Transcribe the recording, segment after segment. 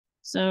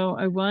So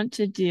I want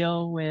to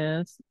deal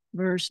with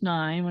verse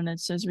 9 when it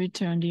says,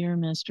 return to your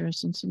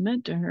mistress and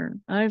submit to her.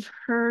 I've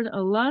heard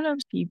a lot of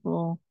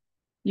people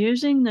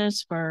using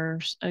this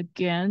verse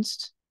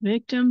against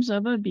victims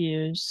of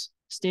abuse,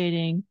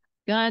 stating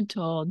God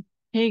told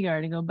Hagar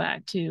to go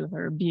back to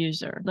her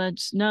abuser.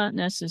 That's not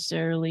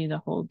necessarily the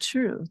whole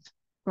truth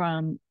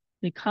from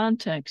the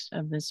context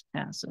of this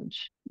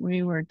passage.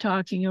 We were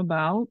talking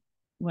about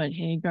what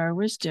Hagar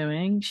was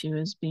doing. She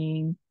was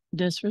being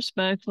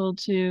disrespectful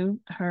to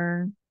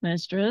her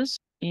mistress,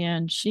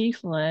 and she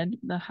fled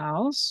the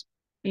house.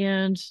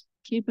 And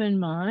keep in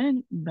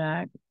mind,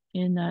 back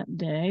in that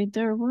day,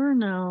 there were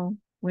no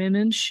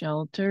women's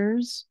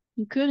shelters.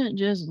 You couldn't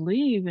just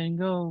leave and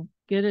go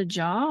get a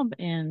job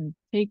and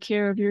take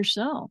care of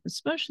yourself,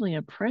 especially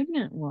a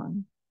pregnant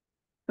one.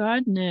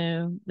 God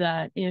knew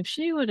that if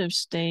she would have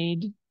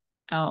stayed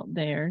out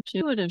there,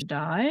 she would have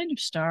died,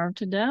 starved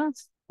to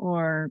death,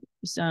 or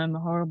some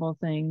horrible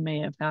thing may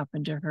have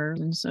happened to her.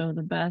 And so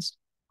the best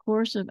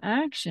course of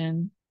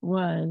action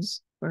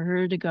was for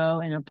her to go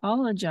and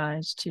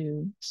apologize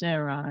to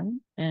Sarai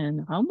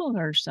and humble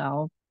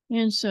herself.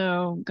 And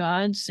so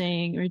God's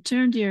saying,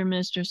 return to your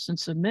mistress and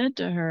submit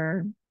to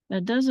her.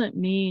 That doesn't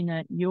mean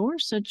that your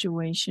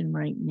situation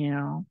right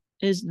now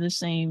is the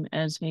same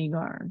as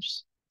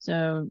Hagar's.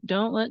 So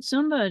don't let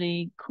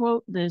somebody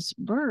quote this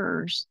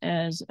verse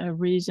as a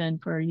reason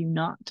for you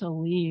not to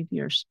leave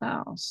your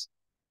spouse.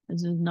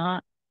 This is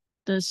not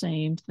the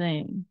same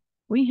thing.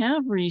 We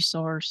have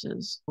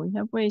resources. We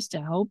have ways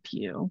to help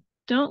you.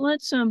 Don't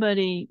let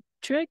somebody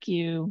trick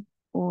you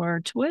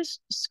or twist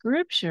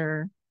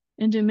scripture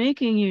into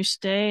making you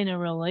stay in a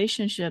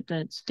relationship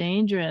that's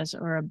dangerous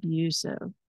or abusive.